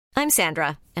I'm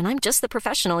Sandra, and I'm just the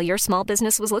professional your small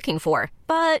business was looking for.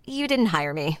 But you didn't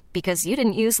hire me because you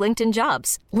didn't use LinkedIn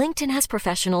Jobs. LinkedIn has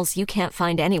professionals you can't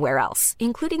find anywhere else,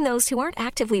 including those who aren't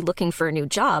actively looking for a new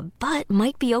job, but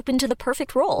might be open to the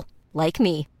perfect role, like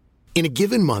me. In a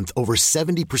given month, over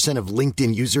 70% of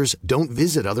LinkedIn users don't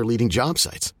visit other leading job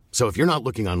sites. So if you're not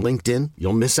looking on LinkedIn,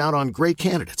 you'll miss out on great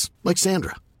candidates like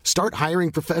Sandra. Start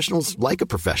hiring professionals like a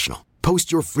professional.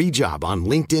 Post your free job on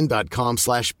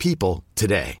linkedin.com/people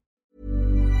today.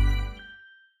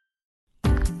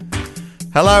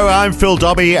 Hello, I'm Phil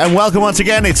Dobbie, and welcome once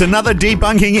again. It's another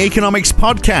Debunking Economics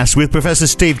podcast with Professor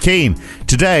Steve Keen.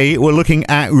 Today, we're looking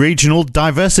at regional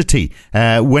diversity.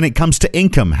 When it comes to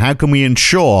income, how can we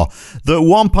ensure that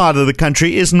one part of the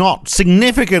country is not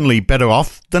significantly better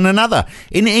off than another?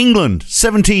 In England,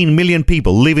 17 million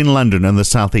people live in London and the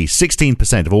southeast.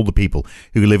 16% of all the people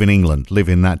who live in England live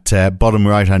in that bottom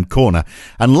right-hand corner.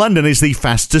 And London is the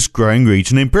fastest growing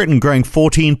region in Britain, growing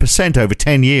 14% over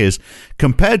 10 years,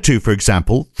 compared to, for example,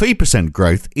 3%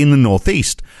 growth in the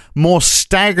northeast. More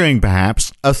staggering,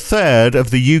 perhaps, a third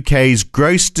of the UK's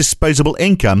gross disposable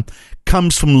income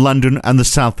comes from London and the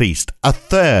southeast. A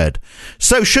third.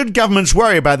 So should governments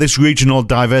worry about this regional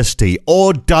diversity,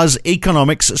 or does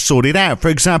economics sort it out? For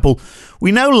example,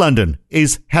 we know London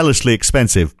is hellishly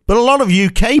expensive, but a lot of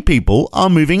UK people are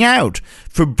moving out.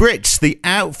 For Brits, the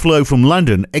outflow from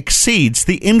London exceeds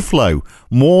the inflow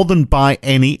more than by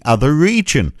any other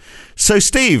region. So,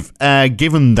 Steve,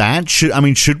 given that,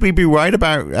 should we be worried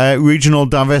about regional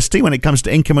diversity when it comes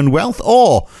to income and wealth,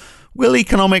 or will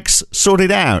economics sort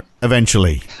it out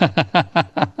eventually?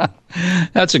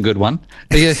 That's a good one.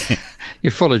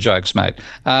 You're full of jokes, mate.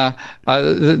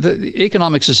 The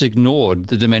economics has ignored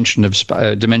the dimension of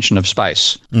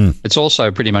space. It's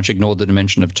also pretty much ignored the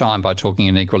dimension of time by talking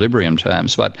in equilibrium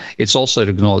terms, but it's also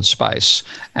ignored space.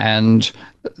 And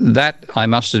that, I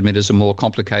must admit, is a more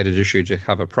complicated issue to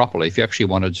cover properly. If you actually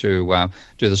wanted to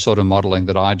do the sort of modelling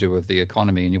that I do of the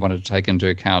economy, and you wanted to take into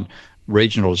account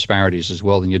regional disparities as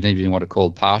well, then you'd need what are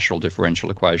called partial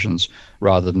differential equations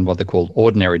rather than what they're called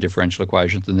ordinary differential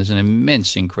equations. And there's an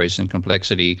immense increase in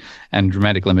complexity and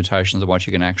dramatic limitations of what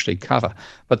you can actually cover.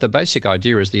 But the basic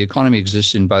idea is the economy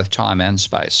exists in both time and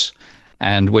space.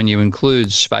 And when you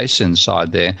include space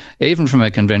inside there, even from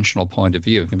a conventional point of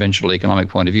view, a conventional economic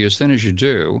point of view, as soon as you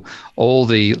do, all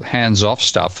the hands-off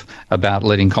stuff about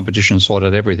letting competition sort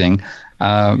out everything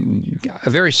are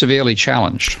very severely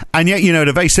challenged. And yet, at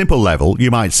a very simple level,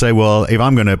 you might say, well, if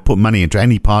I'm going to put money into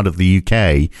any part of the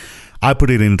UK, I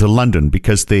put it into London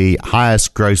because the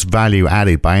highest gross value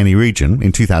added by any region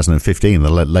in 2015, the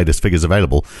latest figures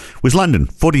available, was London,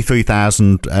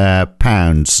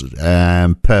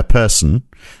 £43,000 per person,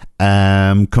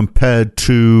 compared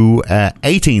to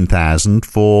 18,000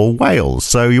 for Wales.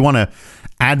 So you want to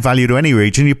add value to any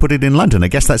region, you put it in London. I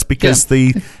guess that's because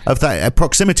of that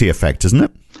proximity effect, isn't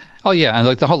it? Oh, yeah,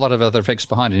 and a whole lot of other effects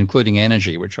behind it, including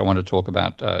energy, which I want to talk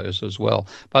about as well.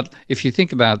 But if you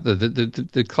think about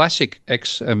the classic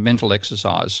mental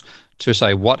exercise to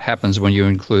say what happens when you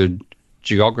include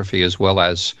geography as well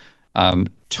as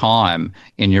time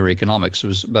in your economics,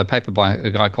 was a paper by a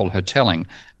guy called Hertelling.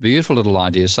 Beautiful little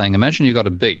idea saying, imagine you've got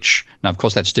a beach. Now, of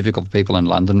course, that's difficult for people in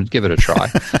London. Give it a try.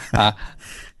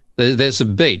 There's a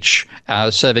beach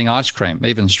serving ice cream,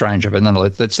 even stranger. But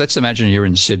nonetheless, let's imagine you're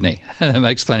in Sydney. It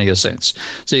makes plenty of sense.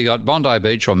 So you got Bondi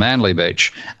Beach or Manly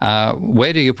Beach.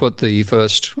 Where do you put the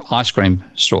first ice cream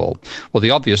stall? Well, the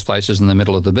obvious place is in the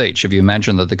middle of the beach. If you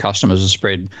imagine that the customers are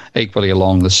spread equally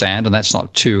along the sand, and that's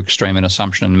not too extreme an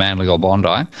assumption in Manly or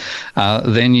Bondi,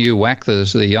 then you whack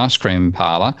the ice cream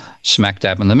parlour smack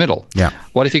dab in the middle. Yeah.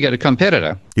 What if you get a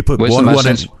competitor? You put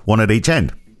one at each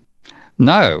end.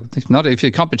 No, not if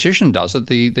your competition does it.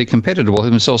 The competitor will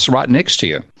have themselves right next to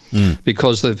you,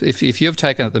 because if you've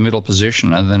taken the middle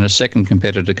position and then a second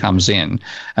competitor comes in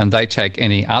and they take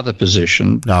any other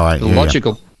position,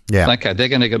 logical. Yeah. Okay, they're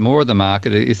going to get more of the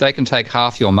market if they can take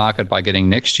half your market by getting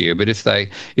next to you. But if they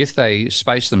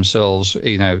space themselves,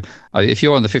 if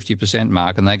you're on the 50%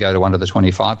 mark and they go to one of the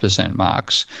 25%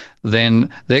 marks,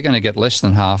 then they're going to get less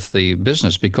than half the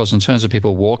business, because in terms of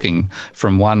people walking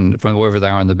from wherever they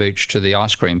are on the beach to the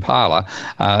ice cream parlour,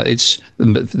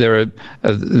 there are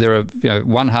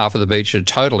one half of the beach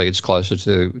totally it's closer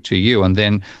to you, and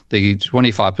then the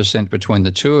 25% between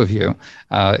the two of you,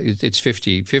 it's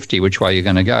 50-50 which way you're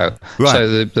going to go. Right.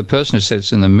 So the person who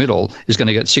sits in the middle is going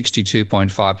to get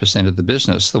 62.5% of the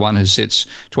business. The one who sits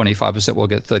 25% will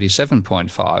get 37%.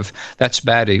 67.5, that's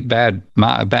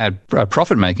bad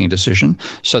profit-making decision.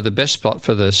 So the best spot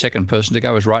for the second person to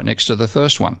go is right next to the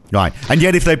first one. Right. And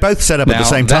yet if they both set up at the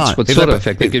same time... That's what sort of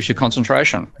effect that gives you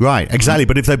concentration. Right, exactly.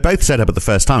 But if they both set up at the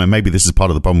first time, and maybe this is part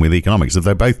of the problem with economics, if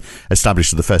they're both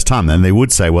established at the first time, then they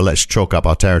would say, well, let's chalk up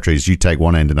our territories. You take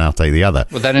one end and I'll take the other.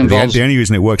 Well, that involves... The only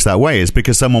reason it works that way is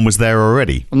because someone was there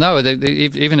already. No,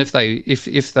 even if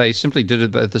they simply did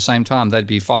it at the same time, they'd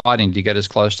be fighting to get as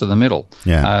close to the middle.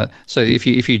 Yeah. So if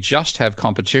you just have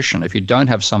competition, if you don't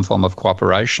have some form of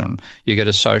cooperation, you get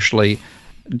a socially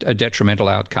detrimental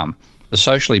outcome. The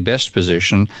socially best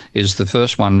position is the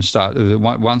first one as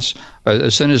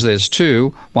soon as there's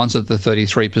two, one's at the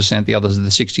 33%, the other's at the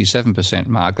 67%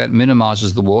 mark. That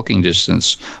minimises the walking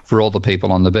distance for all the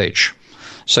people on the beach.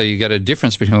 So you get a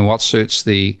difference between what suits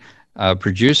the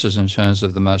producers in terms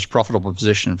of the most profitable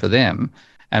position for them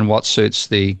and what suits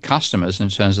the customers in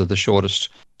terms of the shortest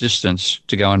distance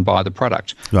to go and buy the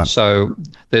product. Right. So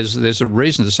there's a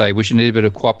reason to say we should need a bit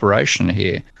of cooperation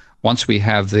here. Once we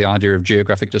have the idea of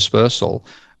geographic dispersal,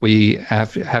 we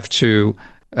have to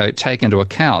take into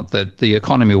account that the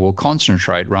economy will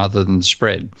concentrate rather than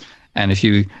spread. And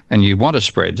you want to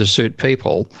spread to suit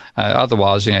people,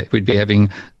 otherwise we'd be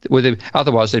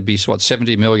otherwise there'd be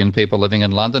 70 million people living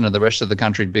in London, and the rest of the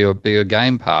country would be a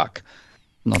game park.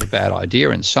 Not a bad idea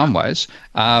in some ways,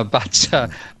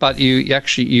 but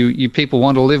you people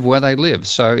want to live where they live.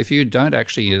 So if you don't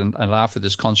actually allow for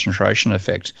this concentration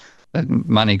effect, that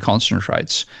money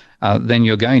concentrates, then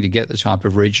you're going to get the type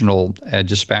of regional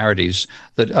disparities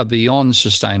that are beyond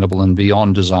sustainable and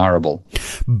beyond desirable.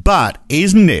 But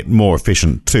isn't it more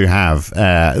efficient to have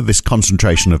this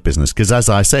concentration of business? Because as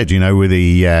I said, with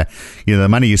the the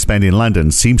money you spend in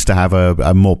London seems to have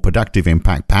a more productive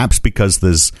impact, perhaps because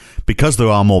there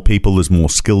are more people, there's more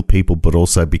skilled people, but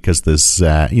also because there's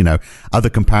other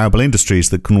comparable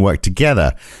industries that can work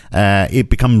together. It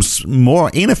becomes more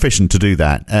inefficient to do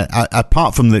that.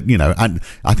 Apart from that,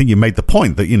 I think you made the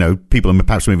point that people are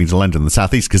perhaps moving to London and the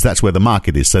southeast because that's where the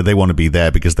market is, so they want to be there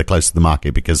because they're close to the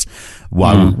market. Because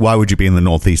why would you be in the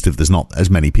northeast if there's not as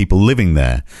many people living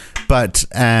there? But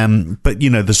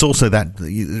there's also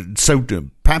that. So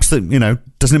perhaps doesn't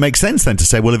it make sense then to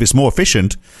say, well, if it's more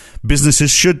efficient,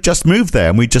 businesses should just move there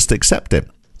and we just accept it?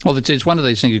 Well, it's one of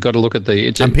these things you've got to look at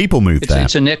people move there.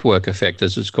 It's a network effect,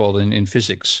 as it's called in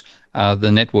physics.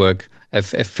 The network.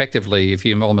 Effectively, if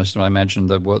you almost imagine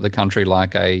the country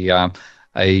like a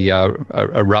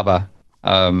rubber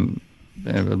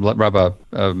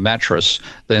mattress,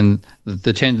 then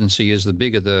the tendency is the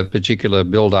bigger the particular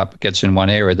build-up gets in one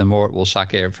area, the more it will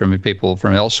suck air from people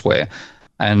from elsewhere.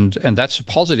 And that's a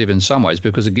positive in some ways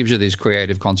because it gives you these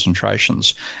creative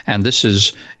concentrations. And this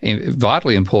is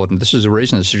vitally important. This is the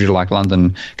reason a city like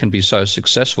London can be so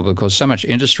successful, because so much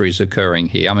industry is occurring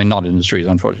here. I mean, not industries,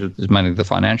 unfortunately, it's mainly the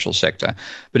financial sector.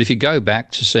 But if you go back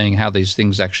to seeing how these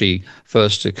things actually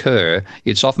first occur,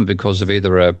 it's often because of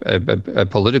either a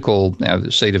political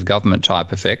seat of government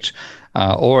type effect,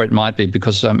 or it might be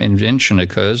because some invention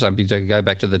occurs. To go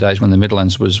back to the days when the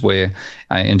Midlands was where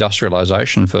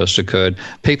industrialisation first occurred.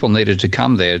 People needed to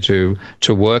come there to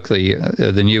work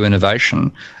the new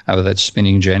innovation, whether that's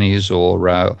spinning jennies or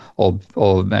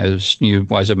new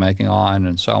ways of making iron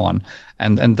and so on.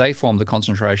 And they form the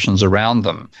concentrations around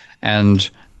them. And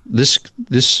this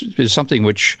is something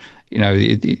which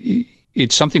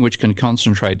it's something which can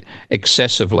concentrate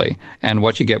excessively. And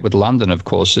what you get with London, of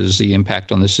course, is the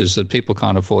impact on this is that people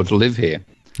can't afford to live here.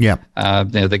 Yeah.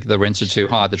 The rents are too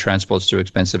high, the transport's too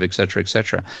expensive, et cetera, et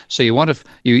cetera. So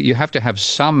you have to have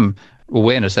some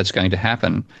awareness that's going to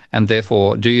happen. And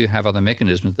therefore, do you have other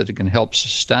mechanisms that can help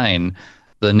sustain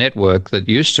the network that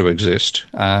used to exist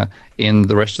in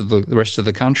the rest of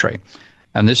the country?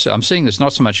 And this, I'm seeing this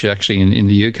not so much actually in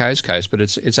the UK's case, but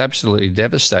it's absolutely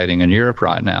devastating in Europe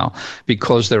right now,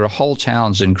 because there are whole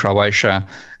towns in Croatia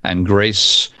and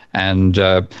Greece and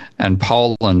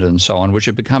Poland and so on, which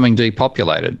are becoming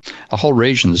depopulated. A whole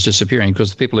region is disappearing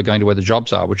because the people are going to where the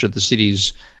jobs are, which are the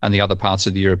cities and the other parts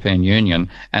of the European Union,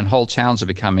 and whole towns are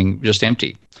becoming just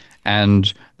empty.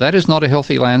 And that is not a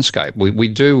healthy landscape. We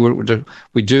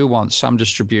do want some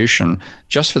distribution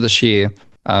just for the sheer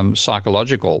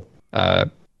psychological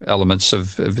elements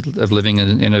of living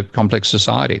in a complex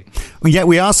society. Well, yeah,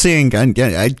 we are seeing, and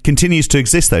it continues to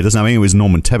exist though, doesn't it? I mean, it was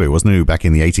Norman Tebbit, wasn't it, who back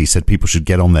in the 80s said people should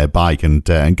get on their bike and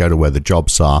go to where the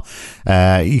jobs are.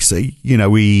 There's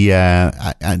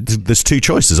two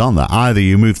choices, aren't there? Either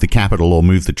you move the capital or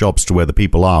move the jobs to where the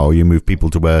people are, or you move people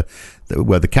to where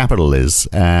where the capital is.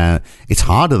 It's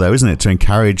harder, though, isn't it, to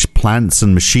encourage plants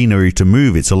and machinery to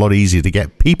move? It's a lot easier to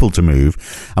get people to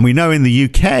move. And we know in the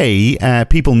UK,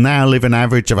 people now live an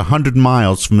average of 100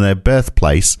 miles from their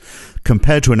birthplace,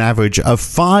 compared to an average of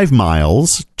 5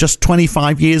 miles just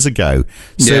 25 years ago.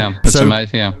 That's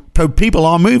amazing. Yeah. People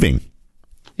are moving.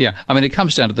 Yeah, I mean, it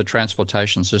comes down to the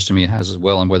transportation system it has as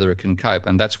well and whether it can cope.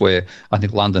 And that's where I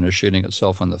think London is shooting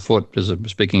itself in the foot,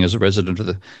 speaking as a resident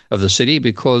of the city,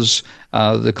 because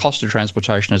the cost of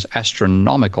transportation is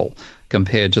astronomical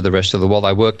compared to the rest of the world.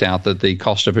 I worked out that the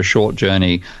cost of a short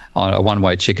journey on a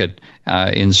one-way ticket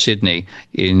in Sydney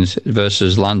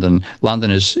versus London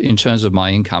is, in terms of my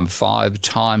income, 5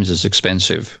 times as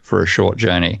expensive for a short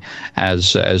journey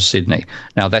as Sydney.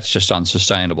 Now, that's just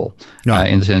unsustainable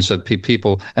in the sense that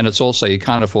people, and it's also you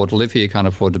can't afford to live here, you can't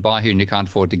afford to buy here, and you can't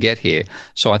afford to get here.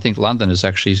 So I think London is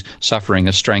actually suffering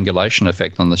a strangulation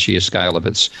effect on the sheer scale of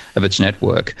its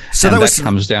network. So and that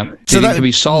comes down to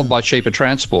be solved by cheaper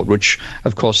transport, which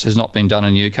of course has not been done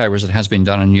in the UK, whereas it has been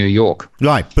done in New York.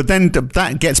 Right, but then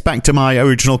that gets back to my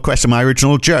original question, my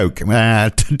original joke.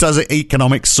 Does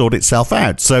economics sort itself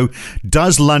out? So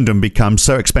does London become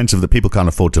so expensive that people can't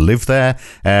afford to live there?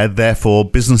 Therefore,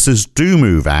 businesses do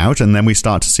move out, and then we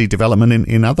start to see development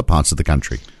in other parts of the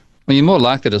country. Well, you're more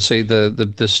likely to see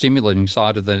the stimulating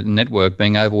side of the network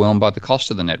being overwhelmed by the cost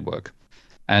of the network.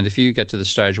 And if you get to the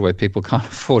stage where people can't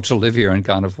afford to live here and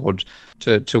can't afford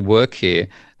to work here,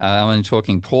 I'm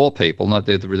talking poor people, not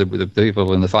the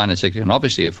people in the finance sector can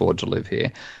obviously afford to live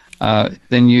here,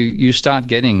 then you start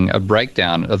getting a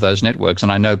breakdown of those networks.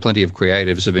 And I know plenty of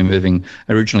creatives have been moving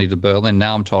originally to Berlin.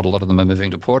 Now I'm told a lot of them are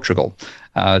moving to Portugal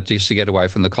just to get away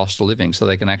from the cost of living so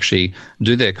they can actually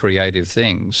do their creative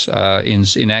things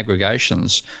in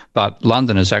aggregations. But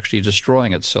London is actually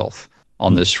destroying itself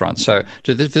on this front. So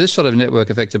for this sort of network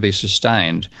effect to be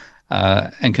sustained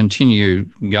and continue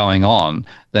going on,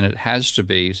 then it has to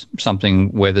be something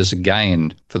where there's a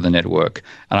gain for the network.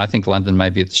 And I think London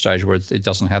may be at the stage where it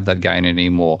doesn't have that gain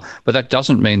anymore. But that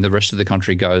doesn't mean the rest of the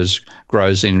country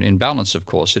grows in balance, of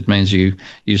course. It means you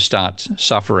start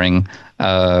suffering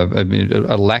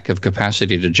a lack of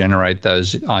capacity to generate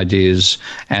those ideas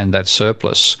and that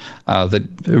surplus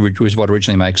that was what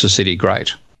originally makes a city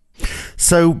great.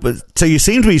 So you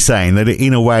seem to be saying that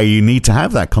in a way you need to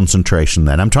have that concentration.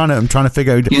 Then I'm trying to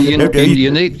figure out. You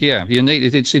need.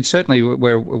 It's certainly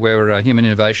where human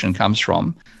innovation comes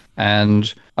from,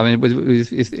 and I mean,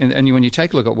 when you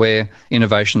take a look at where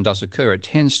innovation does occur, it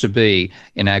tends to be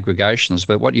in aggregations.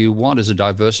 But what you want is a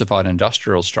diversified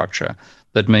industrial structure.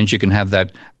 That means you can have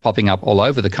that popping up all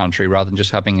over the country rather than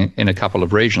just happening in a couple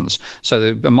of regions.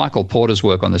 So Michael Porter's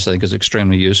work on this, I think, is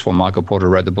extremely useful. Michael Porter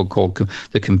wrote the book called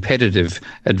The Competitive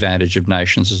Advantage of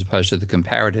Nations as opposed to the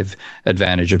Comparative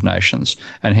Advantage of Nations.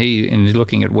 And in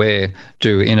looking at where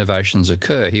do innovations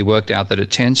occur, he worked out that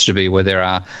it tends to be where there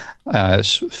are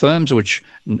firms which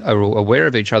are aware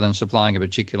of each other and supplying a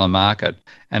particular market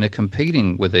and are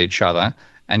competing with each other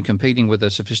and competing with a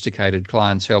sophisticated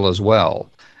clientele as well.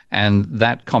 And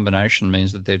that combination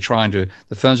means that the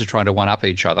firms are trying to one-up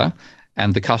each other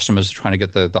and the customers are trying to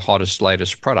get the hottest,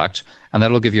 latest product. And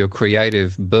that'll give you a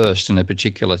creative burst in a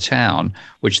particular town,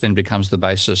 which then becomes the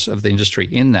basis of the industry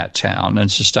in that town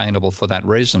and sustainable for that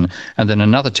reason. And then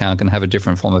another town can have a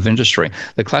different form of industry.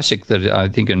 The classic that I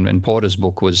think in Porter's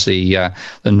book was the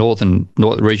northern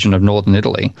region of northern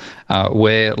Italy,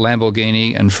 where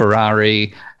Lamborghini and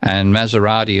Ferrari and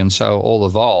Maserati and so all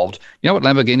evolved. You know what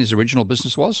Lamborghini's original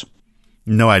business was?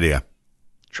 No idea.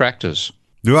 Tractors.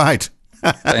 Right.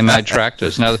 They made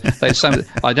tractors. Now,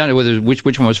 I don't know whether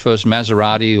which one was first,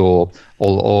 Maserati or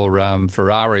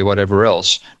Ferrari, whatever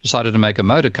else, decided to make a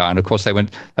motor car. And of course, they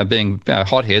went, being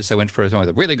hotheads, they went for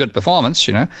a really good performance,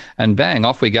 and bang,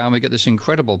 off we go, and we get this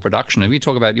incredible production. And we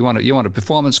talk about you want a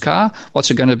performance car?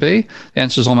 What's it going to be? The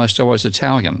answer is almost always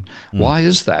Italian. Why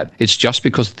is that? It's just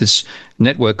because of this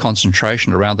network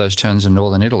concentration around those towns in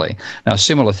northern Italy. Now, a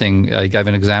similar thing, he gave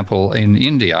an example in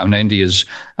India. I mean, India's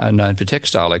known for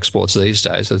textile exports these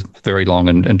days. There's a very long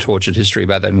and tortured history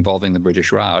about that involving the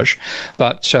British Raj.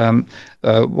 But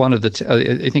one of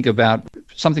I think about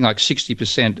something like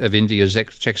 60% of India's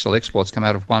textile exports come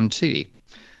out of one city.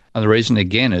 And the reason,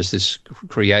 again, is this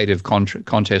creative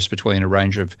contest between a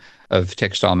range of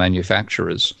textile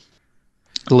manufacturers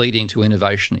leading to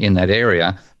innovation in that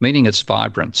area, meaning it's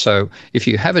vibrant. So if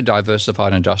you have a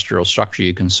diversified industrial structure,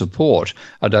 you can support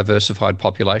a diversified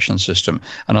population system.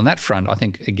 And on that front, I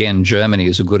think, again, Germany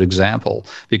is a good example,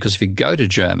 because if you go to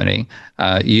Germany,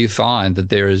 you find that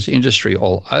there is industry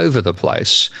all over the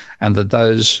place, and that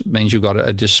those means you've got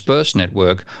a dispersed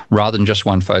network rather than just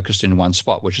one focused in one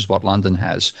spot, which is what London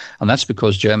has. And that's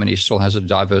because Germany still has a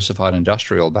diversified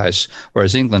industrial base,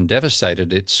 whereas England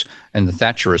devastated its in the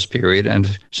Thatcherist period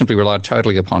and simply relied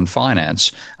totally upon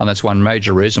finance. And that's one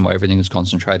major reason why everything is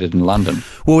concentrated in London.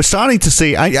 Well, we're starting to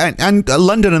see, and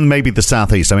London and maybe the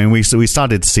southeast. I mean, we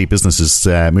started to see businesses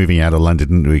moving out of London,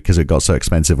 didn't we, because it got so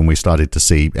expensive, and we started to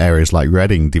see areas like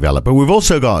Reading develop. But we've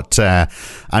also got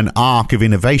an arc of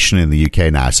innovation in the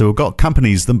UK now. So we've got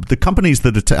companies, the companies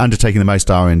that are undertaking the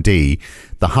most R&D,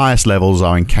 the highest levels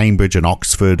are in Cambridge and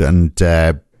Oxford and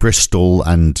Bristol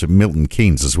and Milton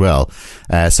Keynes as well.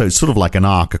 So it's sort of like an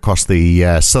arc across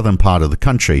the southern part of the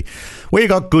country, where you've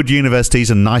got good universities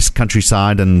and nice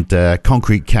countryside and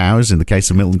concrete cows in the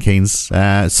case of Milton Keynes.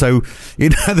 So,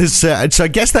 there's, so I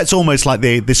guess that's almost like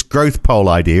this growth pole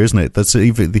idea, isn't it? That's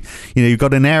you've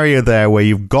got an area there where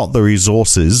you've got the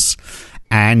resources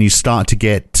and you start to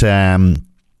get...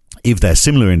 if they're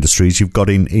similar industries, you've got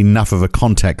enough of a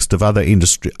context of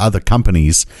other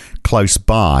companies close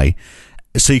by,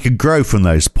 so you could grow from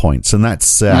those points, and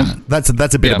that's a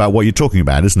bit about what you're talking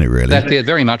about, isn't it? Really,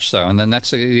 very much so. And then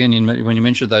that's when you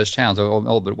mentioned those towns,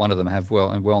 all but one of them have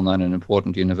well-known and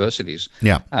important universities.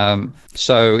 Yeah.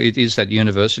 So it is that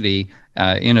university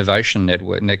innovation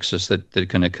network nexus that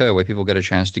can occur where people get a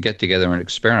chance to get together and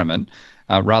experiment.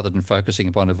 Rather than focusing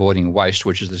upon avoiding waste,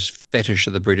 which is this fetish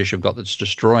that the British have got that's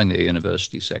destroying the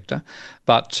university sector.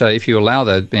 But if you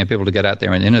allow people to get out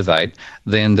there and innovate,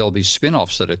 then there'll be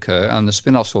spin-offs that occur, and the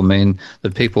spin-offs will mean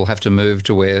that people have to move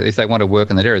to where, if they want to work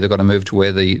in that area, they've got to move to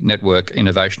where the network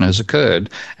innovation has occurred,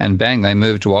 and bang, they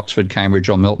move to Oxford, Cambridge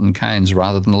or Milton Keynes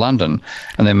rather than London.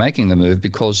 And they're making the move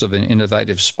because of an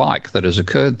innovative spike that has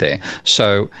occurred there.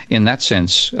 So in that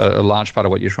sense, a large part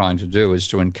of what you're trying to do is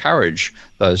to encourage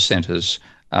those centres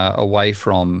away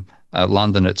from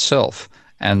London itself.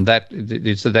 And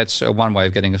that's one way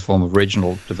of getting a form of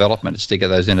regional development, is to get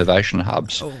those innovation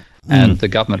hubs. And the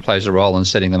government plays a role in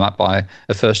setting them up by,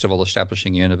 first of all,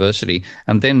 establishing a university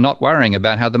and then not worrying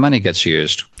about how the money gets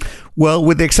used. Well,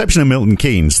 with the exception of Milton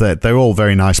Keynes, they're all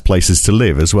very nice places to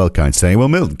live as well, coincidentally. Well,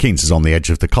 Milton Keynes is on the edge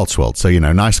of the Cotswolds, so,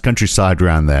 nice countryside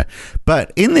around there.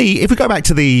 But if we go back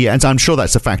to and I'm sure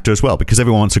that's a factor as well, because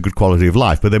everyone wants a good quality of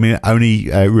life, but I mean, it only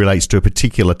relates to a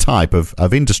particular type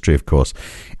of industry, of course.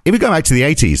 If we go back to the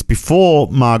 80s, before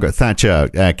Margaret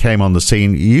Thatcher came on the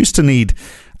scene, you used to need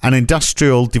an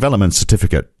industrial development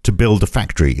certificate to build a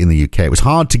factory in the UK. It was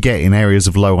hard to get in areas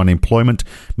of low unemployment,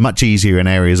 much easier in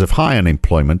areas of high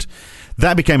unemployment.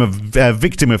 That became a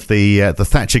victim of the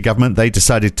Thatcher government. They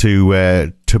decided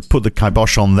to put the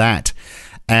kibosh on that.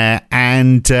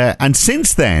 And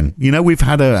since then, we've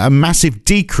had a massive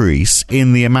decrease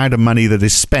in the amount of money that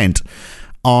is spent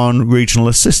on regional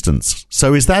assistance.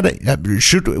 So was that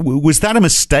a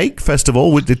mistake, first of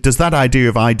all? Does that idea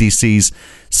of IDCs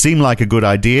seem like a good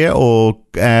idea, or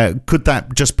could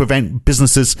that just prevent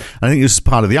businesses? I think this is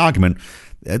part of the argument,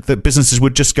 that businesses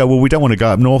would just go, well, we don't want to go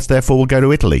up north, therefore we'll go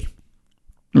to Italy.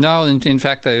 No, in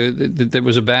fact, there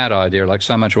was a bad idea. Like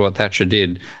so much of what Thatcher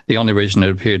did, the only reason it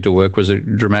appeared to work was a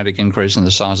dramatic increase in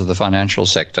the size of the financial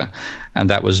sector. And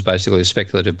that was basically a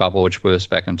speculative bubble which burst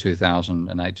back in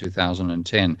 2008,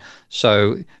 2010.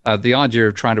 So the idea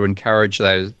of trying to encourage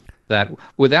that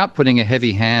without putting a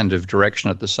heavy hand of direction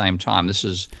at the same time, this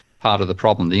is part of the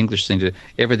problem. The English seem to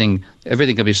everything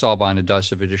can be solved by a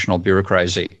dose of additional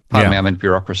bureaucracy. Pardon me, I meant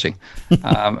bureaucracy.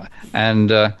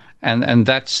 And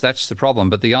that's the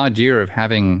problem. But the idea of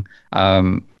having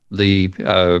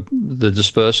the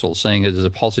dispersal, seeing it as a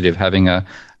positive, having a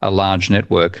large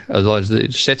network,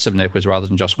 sets of networks rather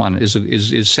than just one,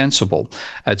 is sensible.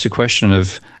 It's a question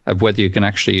of whether you can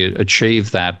actually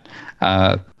achieve that.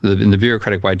 In the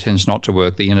bureaucratic way, it tends not to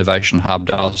work. The innovation hub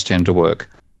does tend to work.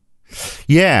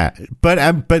 Yeah, but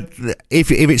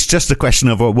if it's just a question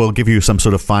of we'll give you some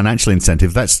sort of financial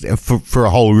incentive, that's for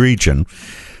a whole region.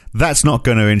 That's not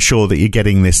going to ensure that you're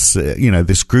getting this,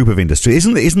 this group of industry.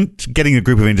 Isn't getting a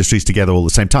group of industries together all at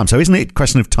the same time? So isn't it a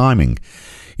question of timing?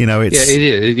 It's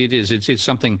it is. It's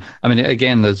something. I mean,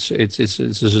 again, this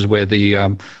is where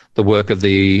the work of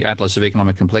the Atlas of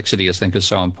Economic Complexity, I think, is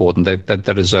so important.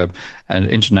 That is an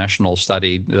international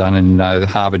study done in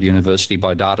Harvard University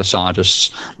by data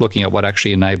scientists looking at what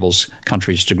actually enables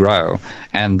countries to grow.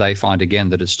 And they find, again,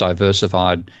 that it's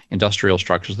diversified industrial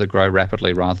structures that grow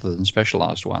rapidly rather than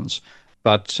specialized ones.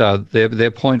 But their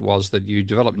point was that you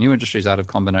develop new industries out of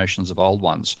combinations of old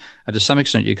ones. And to some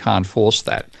extent, you can't force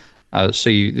that. So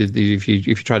if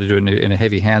you try to do it in a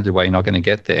heavy-handed way, you're not going to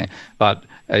get there. But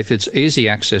if it's easy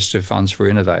access to funds for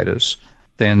innovators,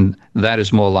 then that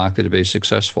is more likely to be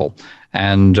successful.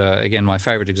 And again, my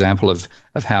favorite example of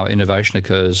how innovation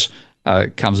occurs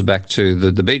comes back to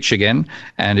the beach again.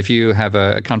 And if you have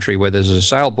a country where there's a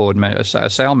sail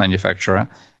manufacturer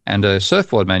and a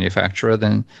surfboard manufacturer,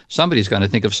 then somebody's going to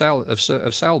think of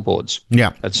sailboards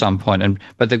at some point.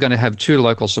 But they're going to have two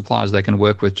local suppliers they can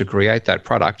work with to create that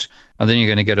product. And then you're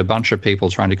going to get a bunch of people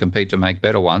trying to compete to make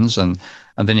better ones. And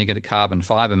then you get a carbon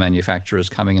fiber manufacturers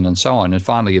coming in and so on. And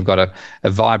finally, you've got a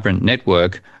vibrant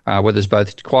network where there's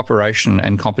both cooperation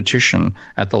and competition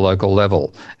at the local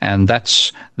level. And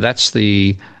that's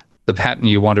the pattern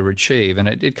you want to achieve. And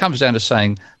it comes down to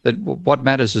saying that what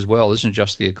matters as well isn't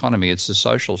just the economy, it's the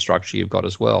social structure you've got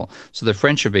as well. So the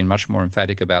French have been much more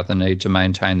emphatic about the need to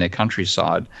maintain their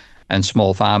countryside and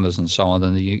small farmers and so on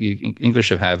than the English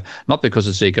have, not because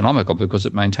it's economical, because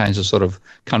it maintains a sort of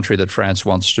country that France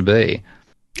wants to be.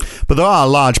 But there are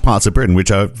large parts of Britain which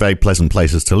are very pleasant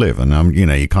places to live. And,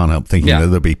 you can't help thinking that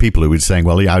there'll be people who would be saying,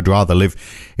 well, I'd rather live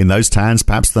in those towns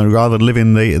perhaps than rather live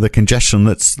in the congestion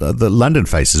that London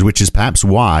faces, which is perhaps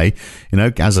why,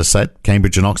 as I said,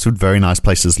 Cambridge and Oxford, very nice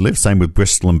places to live. Same with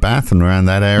Bristol and Bath and around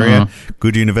that area.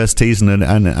 Good universities and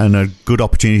a good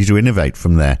opportunity to innovate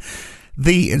from there.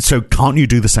 So can't you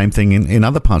do the same thing in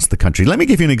other parts of the country? Let me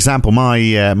give you an example.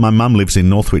 My mum lives in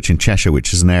Northwich in Cheshire,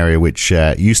 which is an area which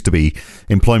used to be,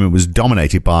 employment was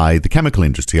dominated by the chemical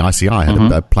industry. ICI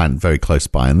had a plant very close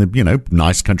by, and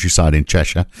nice countryside in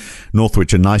Cheshire.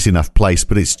 Northwich, a nice enough place,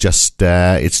 but it's just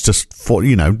for,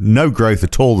 no growth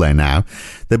at all there now.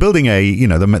 They're building a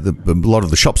lot of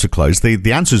the shops are closed.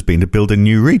 The answer has been to build a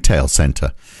new retail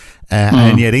centre.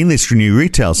 And yet in this new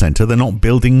retail centre, they're not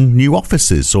building new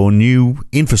offices or new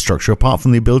infrastructure apart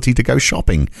from the ability to go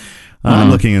shopping. I'm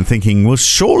looking and thinking, well,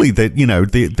 surely that,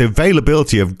 the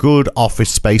availability of good office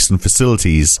space and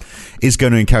facilities is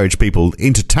going to encourage people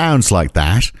into towns like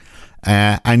that.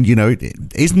 And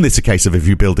isn't this a case of if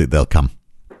you build it, they'll come?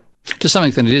 To some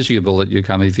extent, it is you build it, you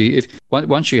come.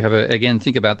 Once you have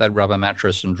think about that rubber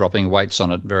mattress and dropping weights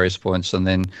on it at various points, and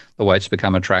then the weights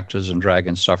become attractors and drag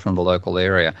and stuff from the local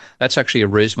area. That's actually a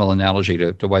reasonable analogy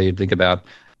to the way you think about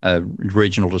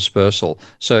regional dispersal.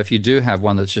 So if you do have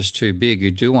one that's just too big, you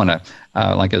do want to,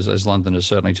 as London is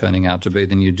certainly turning out to be,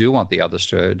 then you do want the others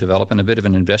to develop, and a bit of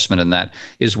an investment in that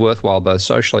is worthwhile both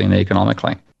socially and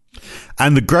economically.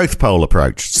 And the growth pole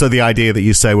approach. So the idea that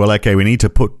you say, well, okay, we need to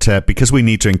put, because we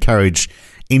need to encourage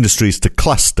industries to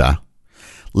cluster,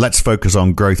 let's focus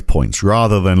on growth points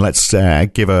rather than let's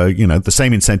give the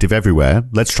same incentive everywhere.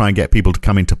 Let's try and get people to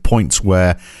come into points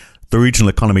where the regional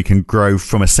economy can grow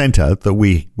from a centre that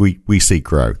we see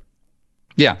grow.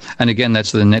 Yeah, and again,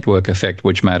 that's the network effect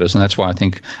which matters, and that's why I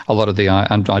think a lot of the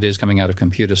ideas coming out of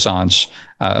computer science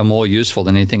are more useful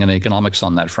than anything in economics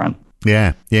on that front.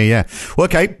 Yeah. Well,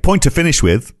 okay, point to finish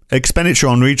with. Expenditure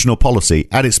on regional policy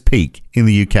at its peak in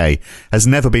the UK has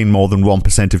never been more than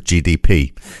 1% of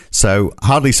GDP. So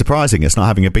hardly surprising it's not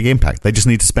having a big impact. They just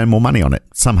need to spend more money on it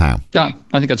somehow. Yeah,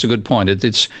 I think that's a good point.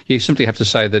 You simply have to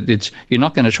say that you're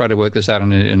not going to try to work this out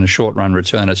in a short-run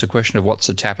return. It's a question of what's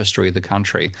the tapestry of the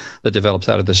country that develops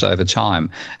out of this over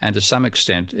time. And to some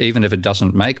extent, even if it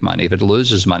doesn't make money, if it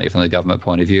loses money from the government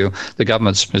point of view, the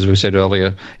government's, as we said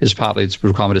earlier, is partly its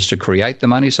requirement is to create the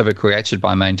money. So if it creates it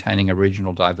by maintaining a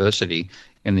regional diversity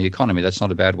in the economy, that's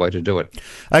not a bad way to do it.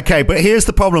 Okay, but here's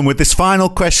the problem with this final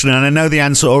question, and I know the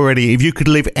answer already. If you could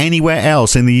live anywhere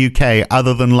else in the UK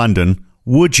other than London,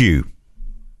 would you?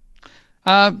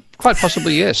 Quite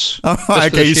possibly, yes. Oh,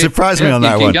 okay, you surprised me on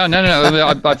that one.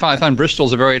 No. I find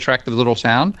Bristol's a very attractive little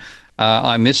town.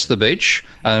 I miss the beach,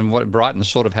 and Brighton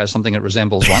sort of has something that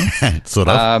resembles one. Sort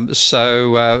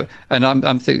of. And I'm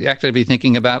actively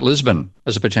thinking about Lisbon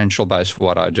as a potential base for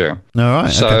what I do. All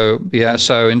right. So, okay. Yeah,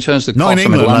 so in terms of not in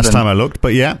England last time I looked,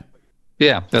 but yeah.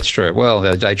 Yeah, that's true. Well,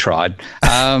 they tried.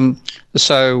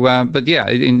 But yeah,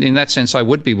 in that sense, I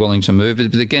would be willing to move.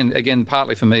 But again,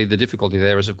 partly for me, the difficulty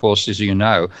there is, of course, as you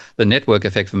know, the network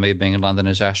effect for me being in London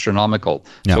is astronomical.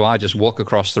 Yeah. So I just walk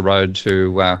across the road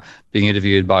to being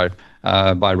interviewed by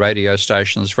radio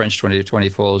stations, French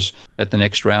 2024s at the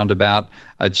next roundabout.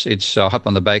 It's hop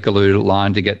on the Bakerloo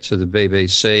line to get to the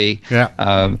BBC. Yeah.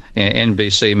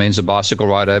 NBC means a bicycle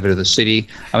ride over to the city.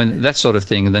 I mean, that sort of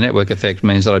thing. The network effect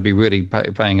means that I'd be really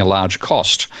paying a large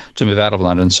cost to move out of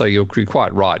London. So you're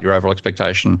quite right. Your overall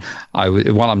expectation,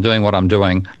 while I'm doing what I'm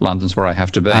doing, London's where I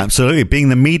have to be. Absolutely. Being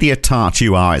the media tart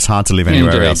you are, it's hard to live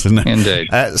anywhere else, isn't it? Indeed.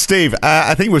 Steve,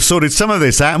 I think we've sorted some of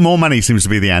this out. More money seems to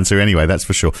be the answer anyway, that's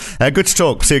for sure. Good to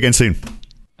talk. See you again soon.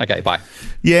 Okay, bye.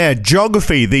 Yeah,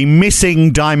 geography, the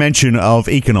missing dimension of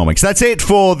economics. That's it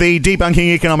for the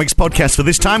Debunking Economics podcast for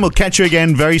this time. We'll catch you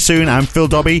again very soon. I'm Phil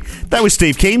Dobbie. That was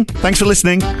Steve Keen. Thanks for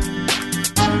listening.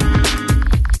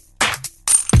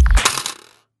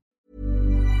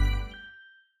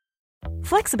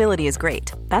 Flexibility is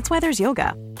great. That's why there's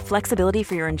yoga. Flexibility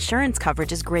for your insurance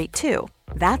coverage is great too.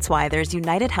 That's why there's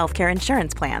United Healthcare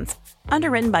Insurance Plans.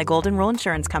 Underwritten by Golden Rule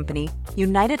Insurance Company,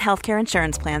 United Healthcare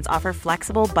Insurance Plans offer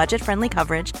flexible, budget-friendly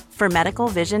coverage for medical,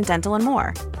 vision, dental, and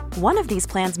more. One of these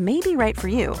plans may be right for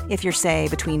you if you're, say,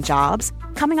 between jobs,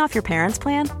 coming off your parents'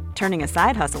 plan, turning a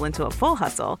side hustle into a full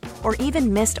hustle, or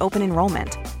even missed open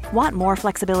enrollment. Want more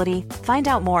flexibility? Find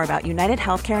out more about United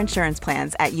Healthcare Insurance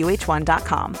Plans at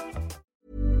uh1.com.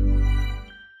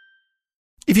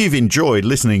 If you've enjoyed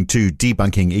listening to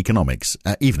Debunking Economics,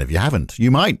 even if you haven't,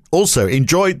 you might also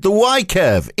enjoy the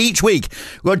Y-Curve. Each week,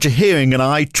 Roger Hearing and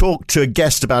I talk to a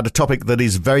guest about a topic that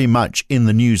is very much in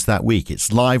the news that week.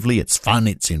 It's lively, it's fun,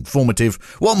 it's informative.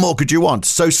 What more could you want?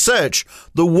 So search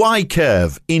the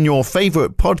Y-Curve in your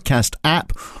favourite podcast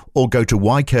app or go to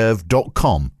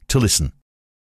ycurve.com to listen.